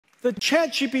The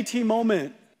ChatGPT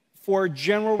moment for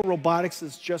general robotics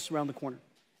is just around the corner.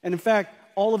 And in fact,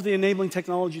 all of the enabling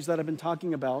technologies that I've been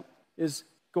talking about is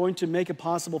going to make it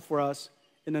possible for us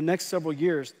in the next several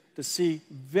years to see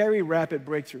very rapid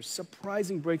breakthroughs,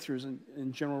 surprising breakthroughs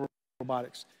in general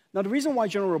robotics. Now, the reason why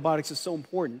general robotics is so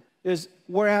important is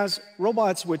whereas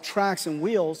robots with tracks and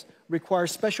wheels require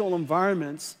special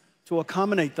environments to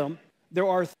accommodate them, there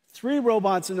are 3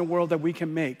 robots in the world that we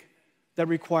can make that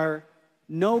require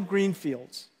no green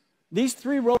fields. These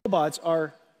 3 robots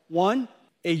are, 1,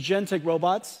 agentic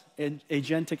robots, and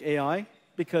agentic AI,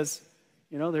 because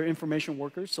they're information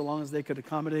workers. So long as they could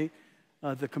accommodate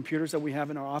the computers that we have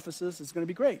in our offices, it's going to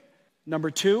be great.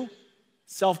 Number 2,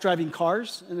 self-driving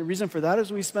cars. And the reason for that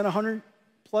is we spent 100+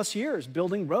 years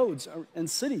building roads and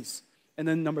cities. And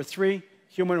then number 3,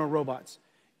 humanoid robots.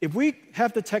 If we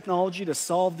have the technology to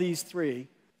solve these 3,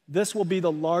 this will be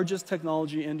the largest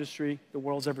technology industry the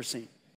world's ever seen.